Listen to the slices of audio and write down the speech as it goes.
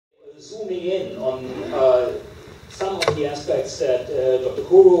zooming in on some of the aspects that Dr.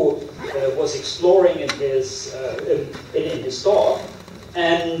 Kuru was exploring in his talk.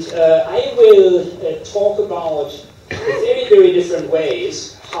 And I will talk about very, very different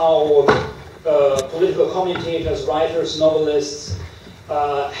ways how political commentators, writers, novelists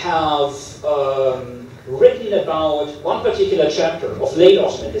have written about one particular chapter of late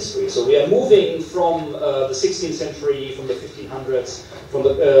Ottoman history. So we are moving from the 16th century, from the 1500s, from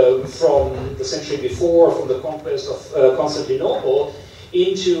the century before, from the conquest of Constantinople,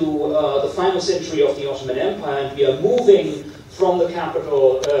 into the final century of the Ottoman Empire, and we are moving from the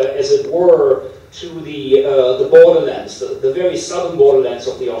capital, as it were, to the borderlands, the very southern borderlands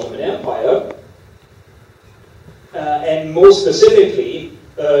of the Ottoman Empire, and more specifically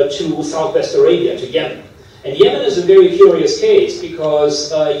to Southwest Arabia, to Yemen. And Yemen is a very curious case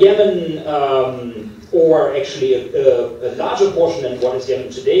because Yemen, or actually a larger portion than what is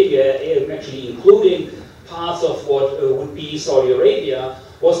Yemen today, actually including parts of what would be Saudi Arabia,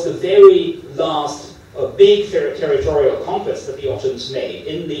 was the very last big territorial conquest that the Ottomans made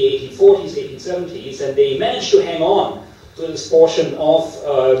in the 1840s, 1870s, and they managed to hang on to this portion of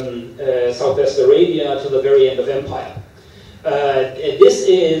Southwest Arabia to the very end of empire. This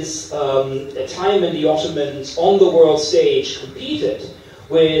is a time when the Ottomans on the world stage competed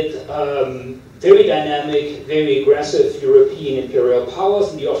with very dynamic, very aggressive European imperial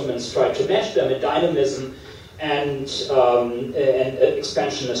powers, and the Ottomans tried to match them in dynamism and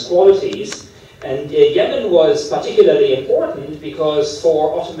expansionist qualities. And Yemen was particularly important because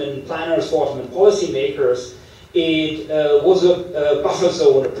for Ottoman planners, for Ottoman policymakers, it was a buffer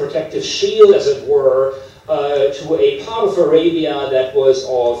zone, a protective shield, as it were, to a part of Arabia that was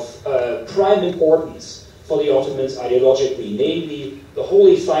of prime importance for the Ottomans ideologically, namely the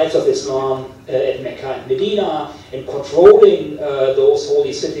holy sites of Islam at Mecca and Medina, and controlling those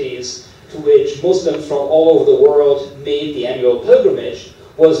holy cities to which Muslims from all over the world made the annual pilgrimage,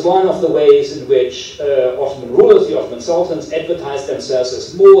 was one of the ways in which Ottoman rulers, the Ottoman sultans, advertised themselves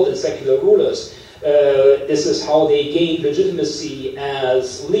as more than secular rulers. This is how they gained legitimacy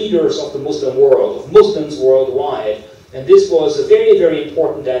as leaders of the Muslim world, of Muslims worldwide. And this was a very, very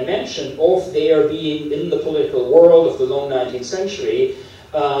important dimension of their being in the political world of the long 19th century,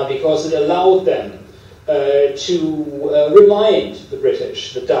 because it allowed them to remind the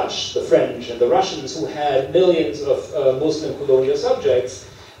British, the Dutch, the French, and the Russians, who had millions of Muslim colonial subjects,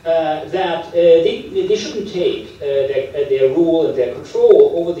 that they shouldn't take their rule and their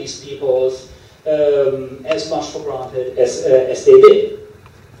control over these peoples as much for granted as they did.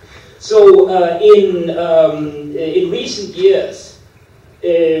 So in recent years,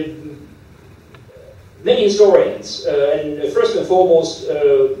 many historians, and first and foremost,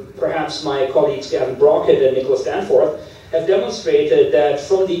 perhaps my colleagues Gavin Brockett and Nicholas Danforth, have demonstrated that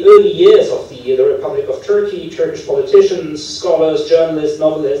from the early years of the Republic of Turkey, Turkish politicians, scholars, journalists,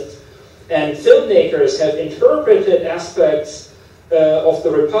 novelists, and filmmakers have interpreted aspects of the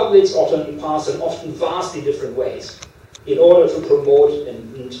Republic's Ottoman past in often vastly different ways in order to promote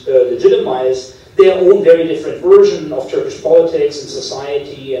and legitimize their own very different version of Turkish politics and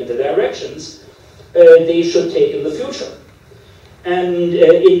society and the directions they should take in the future. And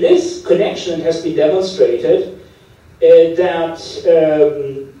in this connection, it has been demonstrated that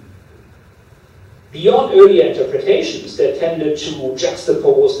beyond earlier interpretations that tended to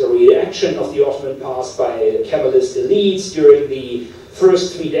juxtapose the reaction of the Ottoman past by Kemalist elites during the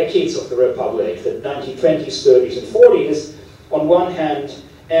first 3 decades of the Republic, the 1920s, 30s, and 40s, on one hand,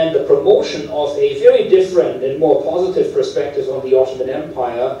 and the promotion of a very different and more positive perspective on the Ottoman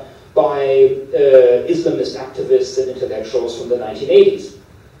Empire by Islamist activists and intellectuals from the 1980s.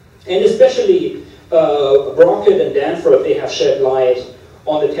 And especially Brockett and Danforth, they have shed light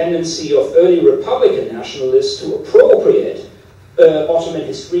on the tendency of early Republican nationalists to appropriate Ottoman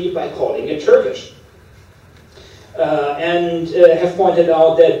history by calling it Turkish. And have pointed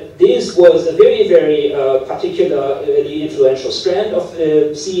out that this was a very, very particularly influential strand of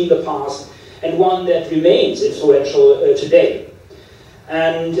seeing the past, and one that remains influential today.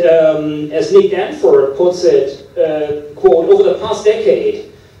 And as Nick Danforth puts it, quote, over the past decade,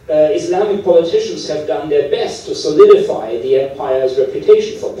 Islamic politicians have done their best to solidify the empire's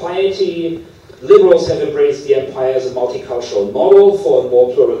reputation for piety. Liberals have embraced the empire as a multicultural model for a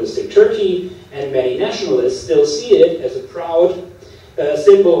more pluralistic Turkey, and many nationalists still see it as a proud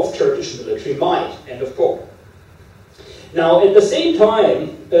symbol of Turkish military might, end of quote. Now, at the same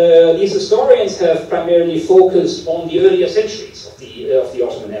time, these historians have primarily focused on the earlier centuries of the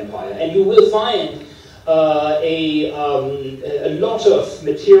Ottoman Empire, and you will find a lot of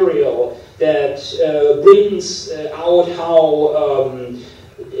material that brings out how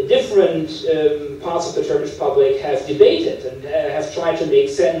different parts of the Turkish public have debated and have tried to make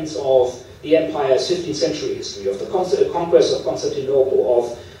sense of the empire's 15th century history, of the conquest of Constantinople,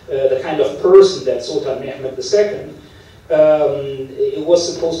 of the kind of person that Sultan Mehmed II it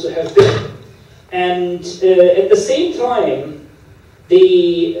was supposed to have been. And at the same time,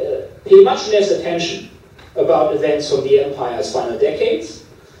 they pay much less attention about events from the empire's final decades,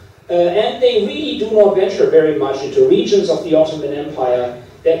 and they really do not venture very much into regions of the Ottoman Empire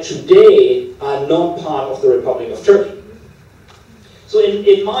that today are not part of the Republic of Turkey. So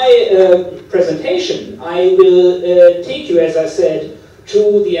in my presentation, I will take you, as I said,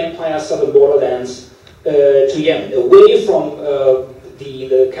 to the empire's southern borderlands, to Yemen, away from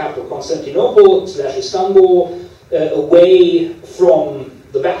the capital Constantinople / Istanbul, away from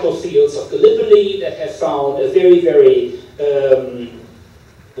the battlefields of Gallipoli that have found a very, very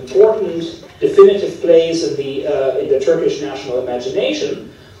important, definitive place in the Turkish national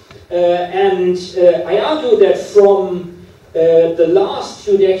imagination. And I argue that from the last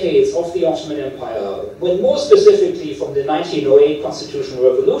few decades of the Ottoman Empire, when more specifically from the 1908 constitutional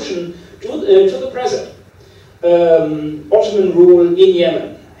revolution to the present, Ottoman rule in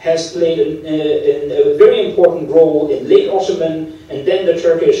Yemen has played a very important role in late Ottoman and then the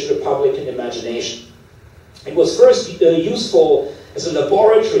Turkish Republican imagination. It was first useful as a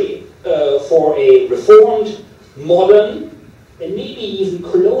laboratory for a reformed, modern, and maybe even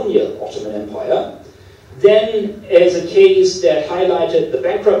colonial Ottoman Empire, then as a case that highlighted the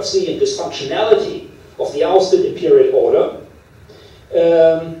bankruptcy and dysfunctionality of the ousted imperial order.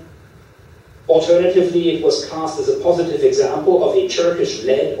 Alternatively, it was cast as a positive example of a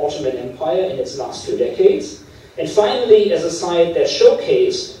Turkish-led Ottoman Empire in its last few decades. And finally, as a site that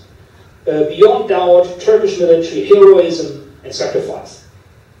showcased, beyond doubt, Turkish military heroism and sacrifice.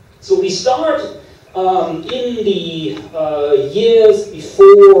 So we start in the years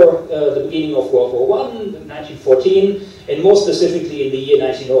before the beginning of World War I, 1914, and more specifically in the year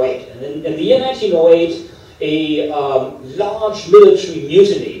 1908. And in the year 1908, a large military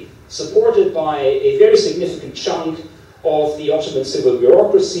mutiny supported by a very significant chunk of the Ottoman civil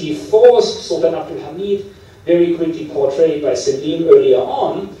bureaucracy forced Sultan Abdul Hamid, very quickly portrayed by Selim earlier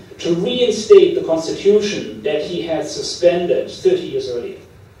on, to reinstate the constitution that he had suspended 30 years earlier.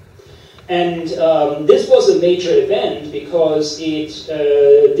 And this was a major event because it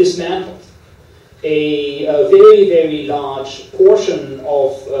dismantled a very, very large portion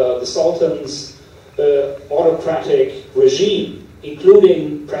of the Sultan's autocratic regime,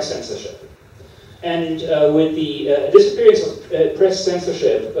 including press censorship. And with the disappearance of press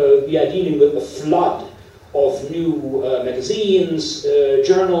censorship, we are dealing with a flood of new magazines,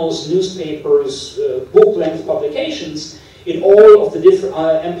 journals, newspapers, book-length publications in all of the different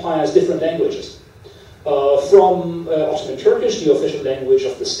empire's different languages. From Ottoman Turkish, the official language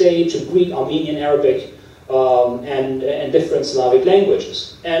of the state, to Greek, Armenian, Arabic, and different Slavic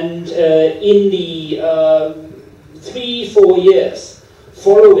languages. And in the 3-4 years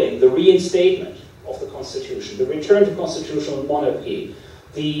following the reinstatement of the constitution, the return to constitutional monarchy,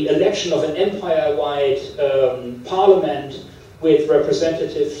 the election of an empire-wide parliament with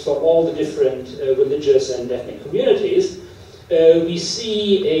representatives from all the different religious and ethnic communities, we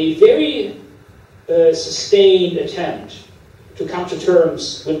see a very sustained attempt to come to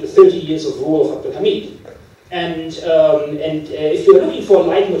terms with the 30 years of rule of Abdul Hamid. And if you're looking for a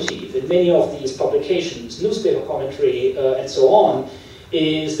leitmotif in many of these publications, newspaper commentary, and so on,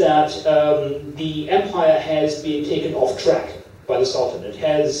 is that the empire has been taken off track by the Sultan. It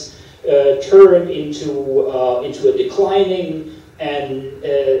has turned into a declining and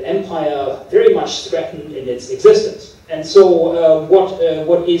empire very much threatened in its existence. And so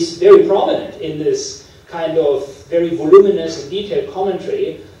what is very prominent in this kind of very voluminous and detailed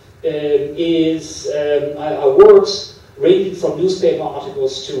commentary is works ranging from newspaper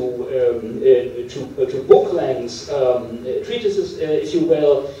articles to book lengths, treatises, if you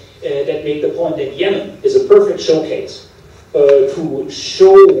will, that make the point that Yemen is a perfect showcase to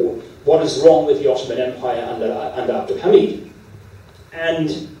show what is wrong with the Ottoman Empire under Abdul Hamid.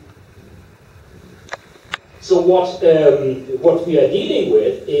 And so what we are dealing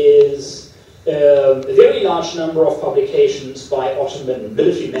with is a very large number of publications by Ottoman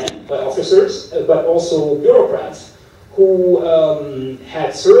military men, by officers, but also bureaucrats who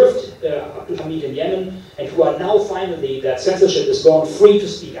had served Abdul Hamid in Yemen and who are now finally, that censorship is gone, free to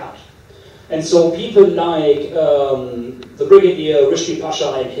speak out. And so people like the Brigadier Rishdi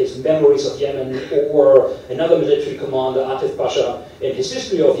Pasha in his Memories of Yemen, or another military commander, Atif Pasha, in his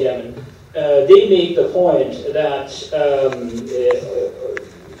History of Yemen, they make the point that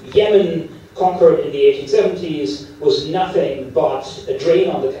Yemen conquered in the 1870s was nothing but a drain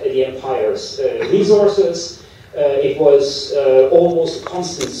on the empire's resources. It was almost a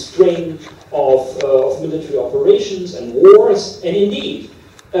constant string of military operations and wars, and indeed,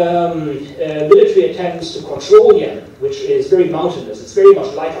 military attempts to control Yemen, which is very mountainous. It's very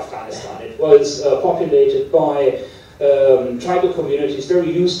much like Afghanistan. It was populated by tribal communities very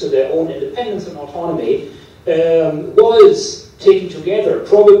used to their own independence and autonomy, was taking together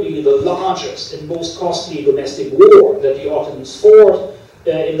probably the largest and most costly domestic war that the Ottomans fought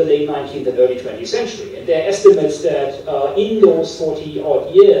in the late 19th and early 20th century. And there are estimates that in those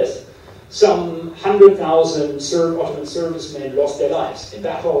 40-odd years, some 100,000 Ottoman servicemen lost their lives in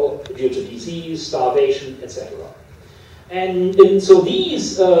battle due to disease, starvation, etc. And so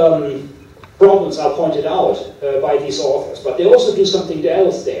these problems are pointed out by these authors, but they also do something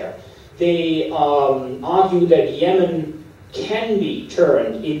else there. They argue that Yemen can be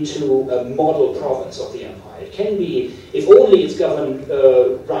turned into a model province of the empire. It can be, if only it's governed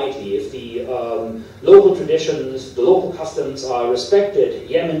rightly, if the local traditions, the local customs are respected,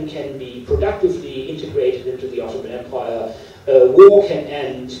 Yemen can be productively integrated into the Ottoman Empire, war can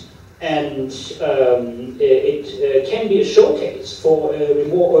end, and it can be a showcase for a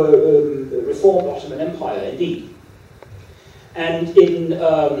reformed Ottoman Empire, indeed. And in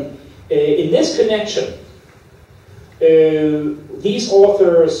this connection, these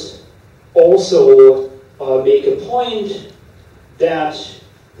authors also make a point that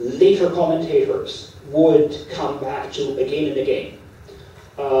later commentators would come back to again and again.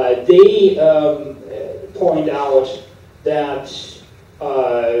 They point out that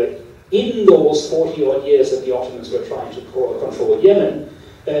in those 40-odd years that the Ottomans were trying to control Yemen,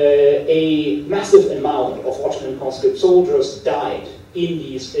 a massive amount of Ottoman conscript soldiers died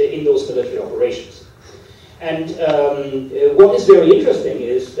in those military operations. And what is very interesting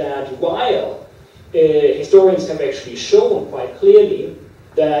is that while historians have actually shown quite clearly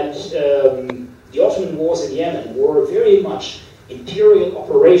that the Ottoman wars in Yemen were very much imperial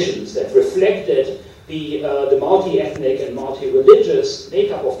operations that reflected the multi-ethnic and multi-religious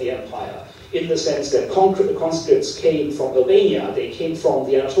makeup of the empire, in the sense that conscripts came from Albania, they came from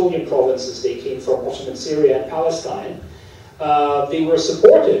the Anatolian provinces, they came from Ottoman Syria and Palestine. They were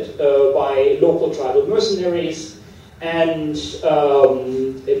supported by local tribal mercenaries and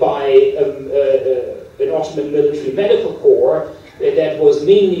by an Ottoman military medical corps that was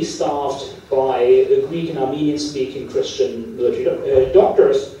mainly staffed by Greek and Armenian-speaking Christian military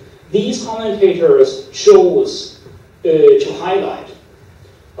doctors. These commentators chose to highlight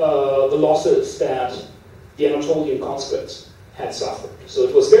the losses that the Anatolian conscripts had suffered. So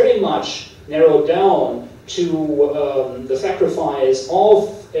it was very much narrowed down to the sacrifice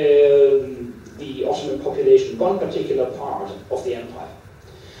of the Ottoman population, one particular part of the empire.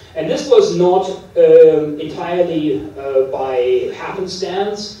 And this was not entirely by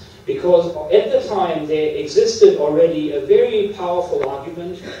happenstance, because at the time there existed already a very powerful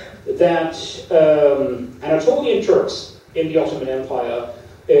argument that Anatolian Turks in the Ottoman Empire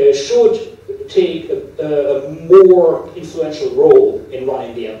should take a more influential role in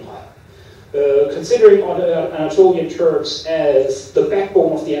running the empire. Considering Anatolian Turks as the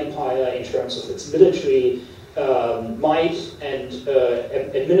backbone of the empire in terms of its military might and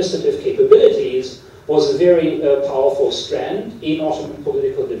administrative capabilities, was a very powerful strand in Ottoman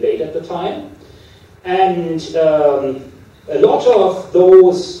political debate at the time. And a lot of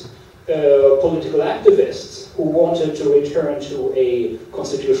those political activists who wanted to return to a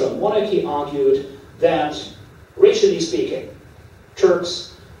constitutional monarchy argued that, racially speaking,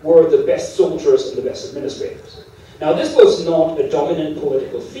 Turks were the best soldiers and the best administrators. Now, this was not a dominant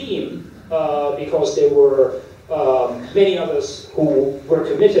political theme because there were many others who were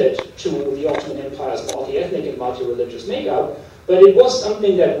committed to the Ottoman Empire's multi-ethnic and multi-religious makeup, but it was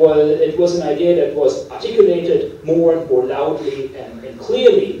something that was an idea that was articulated more and more loudly and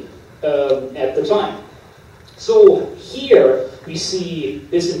clearly at the time. So here we see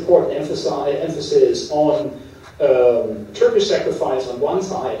this important emphasis on Turkish sacrifice on one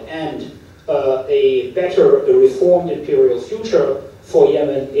side and a better, reformed imperial future for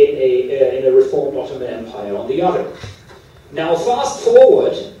Yemen in a reformed Ottoman Empire on the other. Now fast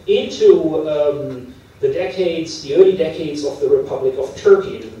forward into the early decades of the Republic of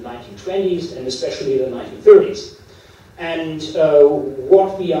Turkey, into the 1920s and especially the 1930s. And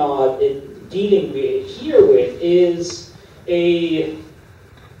what we are dealing here with is a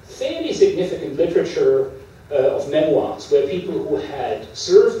fairly significant literature of memoirs, where people who had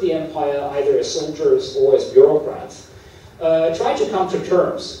served the empire either as soldiers or as bureaucrats tried to come to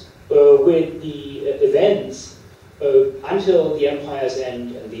terms with the events until the empire's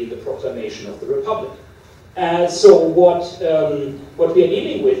end and the proclamation of the Republic. So what we are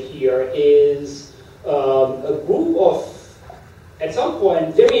dealing with here is a group of, at some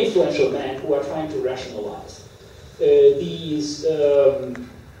point, very influential men who are trying to rationalize these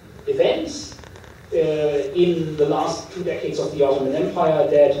events in the last 2 decades of the Ottoman Empire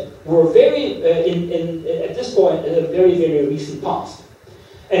that were very, at this point, in a very, very recent past.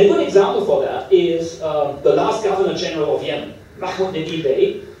 And a good example for that is the last Governor General of Yemen, Mahmoud Naguib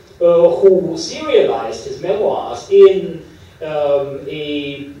Bey, who serialized his memoirs in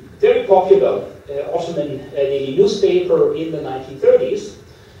a very popular Ottoman daily newspaper in the 1930s,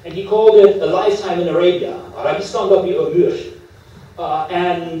 and he called it A Lifetime in Arabia, Arabistan da bir ömür.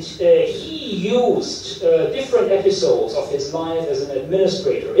 And he used different episodes of his life as an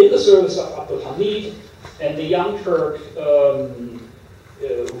administrator in the service of Abdul Hamid and the Young Turk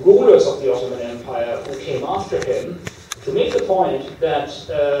rulers of the Ottoman Empire who came after him, to make the point that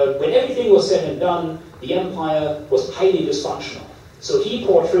when everything was said and done, the empire was highly dysfunctional. So he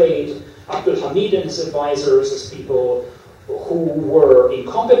portrayed Abdul Hamid and his advisors as people who were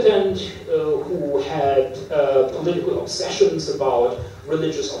incompetent, who had political obsessions about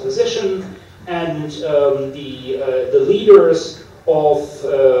religious opposition, and the leaders of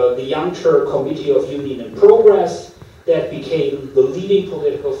the Young Turk Committee of Union and Progress that became the leading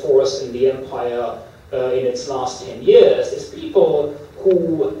political force in the empire in its last 10 years, as people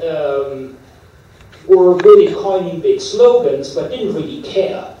who were really coining big slogans but didn't really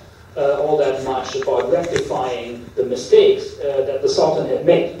care all that much about rectifying the mistakes that the Sultan had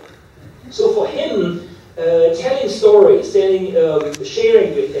made. So for him, telling stories,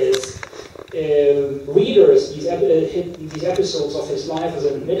 sharing with his readers these episodes of his life as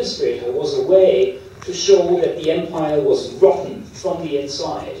an administrator was a way to show that the empire was rotten from the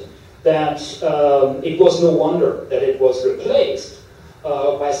inside, that it was no wonder that it was replaced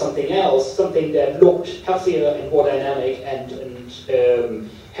by something else, something that looked healthier and more dynamic and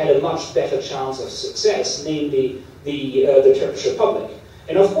had a much better chance of success, namely the Turkish Republic.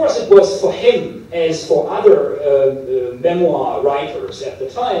 And of course it was for him, as for other memoir writers at the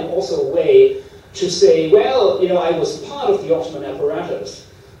time, also a way to say, well, you know, I was part of the Ottoman apparatus,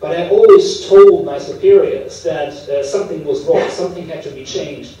 but I always told my superiors that something was wrong, something had to be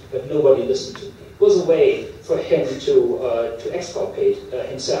changed, but nobody listened to me. It was a way for him to exculpate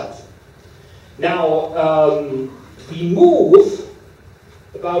himself. Now, we move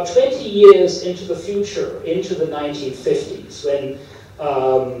about 20 years into the future, into the 1950s, when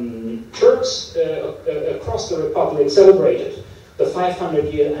Turks across the Republic celebrated the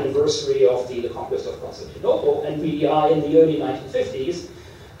 500-year anniversary of the conquest of Constantinople, and we are in the early 1950s.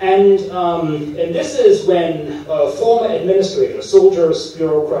 And this is when former administrators, soldiers,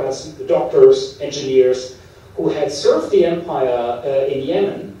 bureaucrats, doctors, engineers, who had served the empire in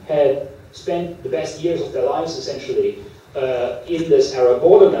Yemen, had spent the best years of their lives, essentially, in this Arab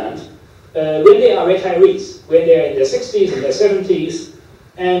borderland, when they are retirees, when they're in their 60s and their 70s,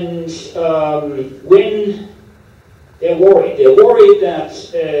 and when they're worried. They're worried that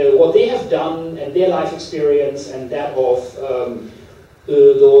what they have done and their life experience and that of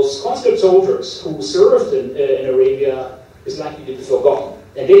those conscript soldiers who served in Arabia is likely to be forgotten.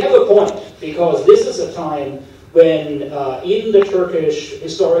 And they have a point, because this is a time when in the Turkish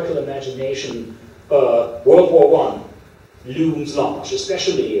historical imagination, World War I looms large,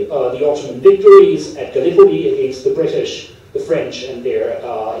 especially the Ottoman victories at Gallipoli against the British, the French, and their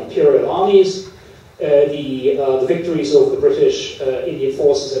imperial armies, the victories over the British Indian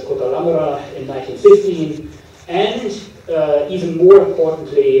forces at Kota Lamara in 1915, and even more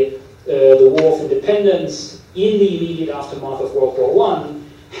importantly, the War of Independence in the immediate aftermath of World War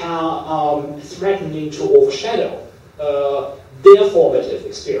I, threatening to overshadow their formative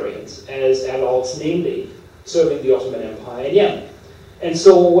experience as adults, namely serving the Ottoman Empire in Yemen. And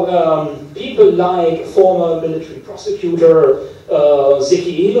so people like former military prosecutor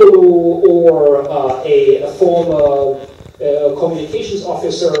Zeki Ilolu, or a former communications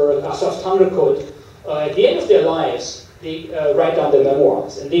officer, Asaf Tanrikut, at the end of their lives, they write down their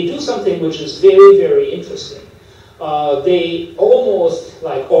memoirs, and they do something which is very, very interesting. They, almost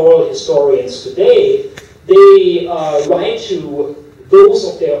like oral historians today, they write to those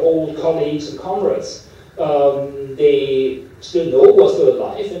of their old colleagues and comrades they still know, who are still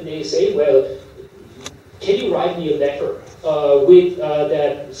alive, and they say, well, can you write me a letter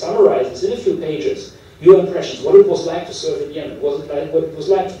that summarizes in a few pages your impressions, what it was like to serve in Yemen, what it was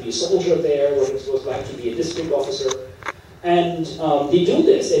like to be a soldier there, what it was like to be a district officer. And they do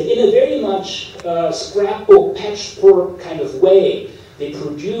this, and in a very much scrapbook, patchwork kind of way, they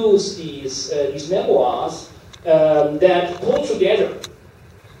produce these memoirs that pull together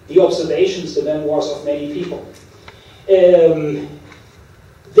the observations, the memoirs of many people. They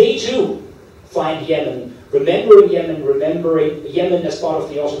too find Yemen, remembering Yemen as part of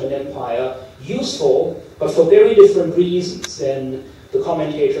the Ottoman Empire, useful, but for very different reasons than the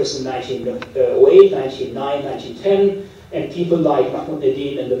commentators in 1908, 1909, 1910, and people like Mahmoud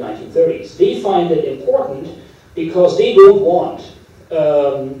Nadine in the 1930s. They find it important because they don't want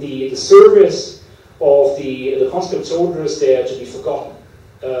the service of the conscript soldiers there to be forgotten.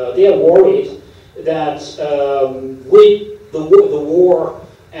 They are worried that with the war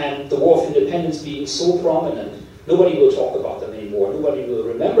and the War of Independence being so prominent, nobody will talk about them anymore, nobody will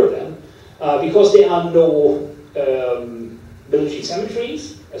remember them, because there are no military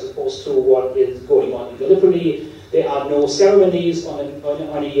cemeteries, as opposed to what is going on in Gallipoli. There are no ceremonies on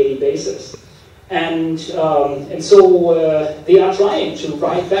a yearly basis. And so they are trying to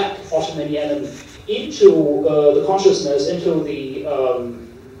write back Ottoman Yemen into the consciousness, into the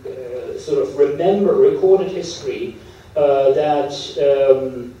sort of recorded history that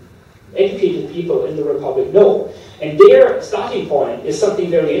educated people in the Republic know. And their starting point is something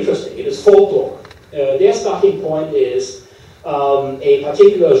very interesting. It is folklore. Their starting point is a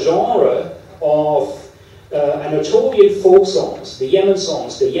particular genre of Anatolian folk songs, the Yemen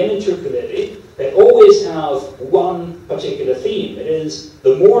songs, the Yemen Türküleri, that always have one particular theme. It is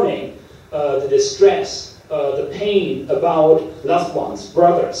the mourning, the distress, the pain about loved ones,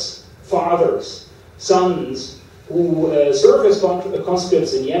 brothers, fathers, sons, who serve as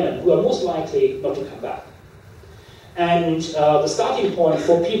conscripts in Yemen, who are most likely not to come back. And the starting point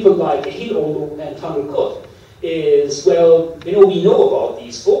for people like Hilolu and Tanrı Kut is, well, we know about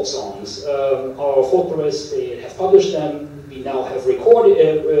these folk songs. Our folklorists, they have published them. We now have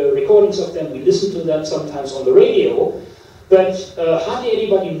recordings of them. We listen to them sometimes on the radio. But hardly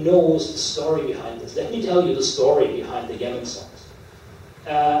anybody knows the story behind this. Let me tell you the story behind the Yemen songs.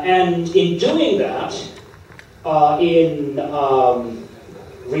 And in doing that, in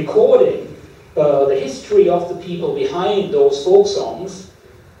recording the history of the people behind those folk songs,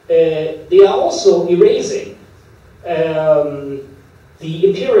 they are also erasing the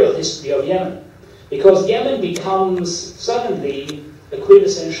imperial history of Yemen. Because Yemen becomes suddenly a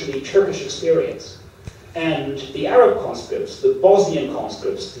quintessentially Turkish experience. And the Arab conscripts, the Bosnian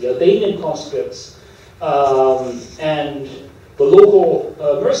conscripts, the Albanian conscripts, and the local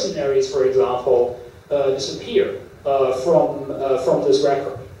mercenaries, for example, disappear from this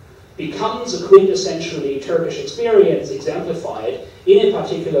record. Becomes a quintessentially Turkish experience exemplified in a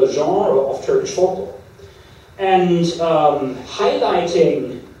particular genre of Turkish folklore. And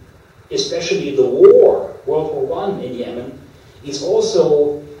highlighting especially the war, World War I in Yemen, is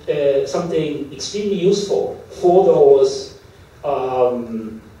also something extremely useful for those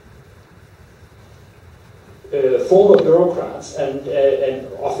former bureaucrats and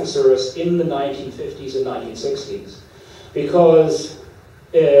officers in the 1950s and 1960s. Because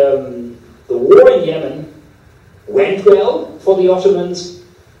the war in Yemen went well for the Ottomans,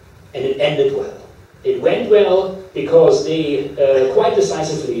 and it ended well. It went well because they quite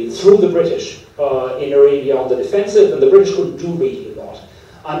decisively threw the British in Arabia on the defensive, and the British couldn't do really a lot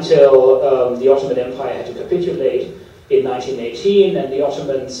until the Ottoman Empire had to capitulate in 1918, and the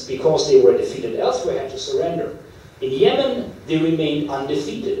Ottomans, because they were defeated elsewhere, had to surrender. In Yemen, they remained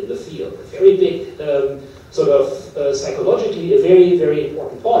undefeated in the field. A very big, psychologically, a very, very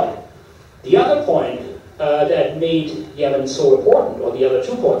important point. The other point that made Yemen so important, or the other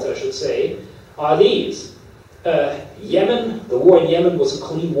 2 points I should say, are these. Yemen, the war in Yemen was a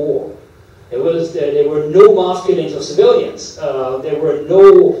clean war. There were no mass killings of civilians. There were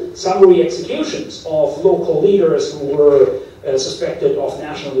no summary executions of local leaders who were suspected of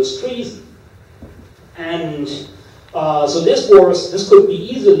nationalist treason. And so this could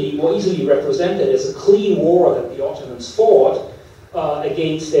be more easily represented as a clean war that the Ottomans fought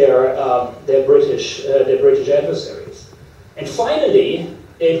against their British adversaries. And finally,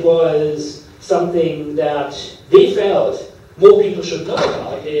 it was something that they felt more people should know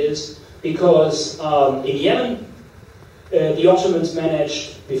about, is because in Yemen, the Ottomans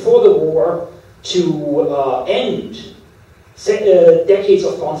managed, before the war, to end decades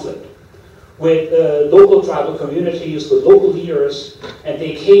of conflict with local tribal communities, with local leaders, and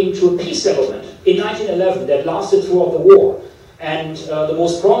they came to a peace settlement in 1911 that lasted throughout the war. And the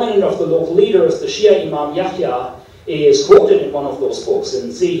most prominent of the local leaders, the Shia Imam Yahya, is quoted in one of those books, in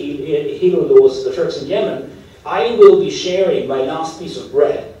Hilolu's The Turks in Yemen, "I will be sharing my last piece of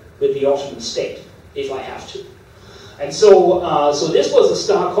bread with the Ottoman state, if I have to." And so, so this was a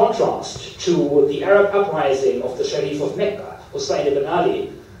stark contrast to the Arab uprising of the Sharif of Mecca, Hussein ibn Ali,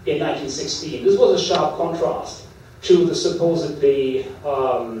 in 1916. This was a sharp contrast to the supposedly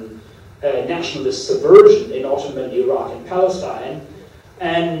nationalist subversion in Ottoman Iraq and Palestine,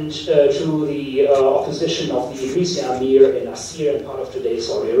 and to the opposition of the Idrisi Amir in Asir and part of today's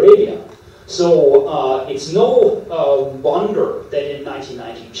Saudi Arabia. So it's no wonder that in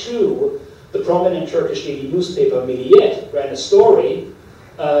 1992, the prominent Turkish daily newspaper Milliyet ran a story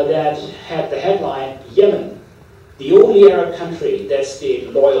that had the headline, "Yemen, the only Arab country that stayed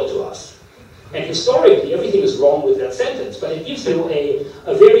loyal to us." And historically, everything is wrong with that sentence, but it gives you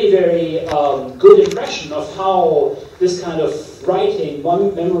a very, very good impression of how this kind of writing,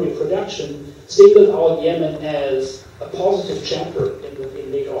 memory production, singled out Yemen as a positive chapter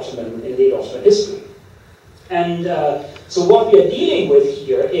in late Ottoman history. And so what we are dealing with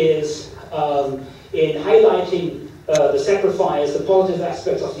here is, in highlighting the sacrifice, the positive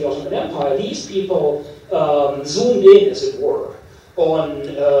aspects of the Ottoman Empire, these people zoomed in, as it were, on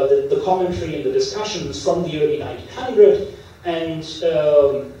the commentary and the discussions from the early 1900s and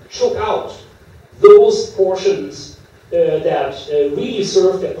took out those portions that really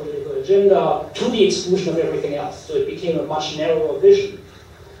served their political agenda to the exclusion of everything else. So it became a much narrower vision.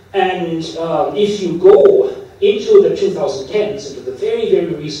 And if you go into the 2010s, into the very,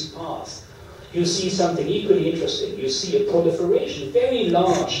 very recent past, you see something equally interesting. You see a proliferation, very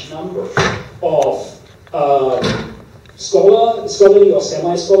large number of scholarly or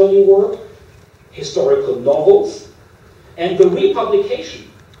semi-scholarly work, historical novels, and the republication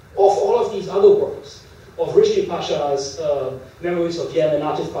of all of these other works, of Rishdi Pasha's Memories of Yemen,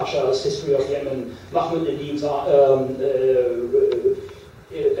 Atif Pasha's History of Yemen, Mahmoud Adib's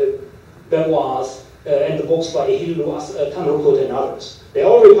memoirs, and the books by Ehilu Tanrukut and others. They're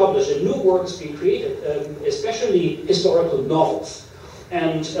all republished, and new works being created, especially historical novels.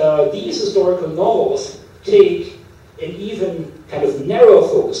 And these historical novels take an even kind of narrow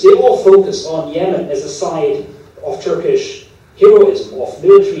focus. They all focus on Yemen as a site of Turkish heroism, of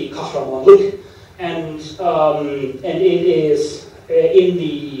military kahramanlık, and it is in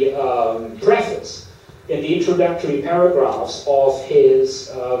the preface, in the introductory paragraphs of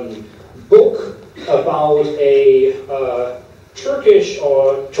his book about a Turkish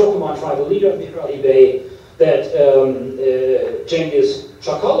or Ottoman tribal leader, Mihri Bey, that Cengiz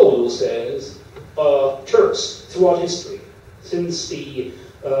Çakaloğlu says Turks throughout history, since the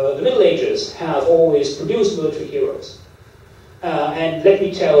Middle Ages, have always produced military heroes. And let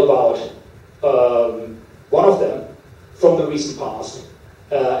me tell about one of them from the recent past,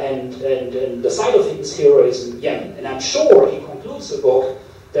 and the site of his heroism in Yemen. And I'm sure he concludes the book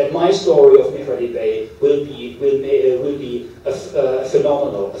that my story of Mihri Bey will be a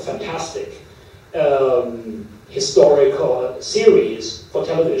phenomenal, a fantastic historical series for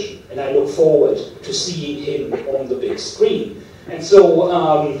television, and I look forward to seeing him on the big screen. And so,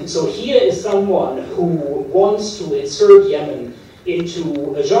 so here is someone who wants to insert Yemen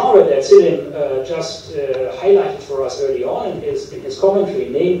into a genre that Selim just highlighted for us early on in his commentary,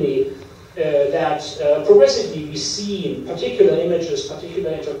 namely that progressively we see in particular images,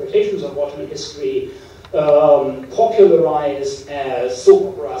 particular interpretations of Ottoman history popularized as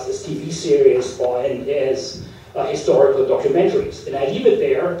soap operas, as TV series, or as historical documentaries. And I leave it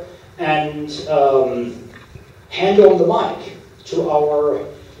there and hand on the mic to our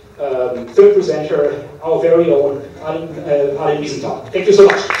third presenter, our very own Alan Wiesenthal. Thank you so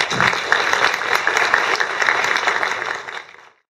much.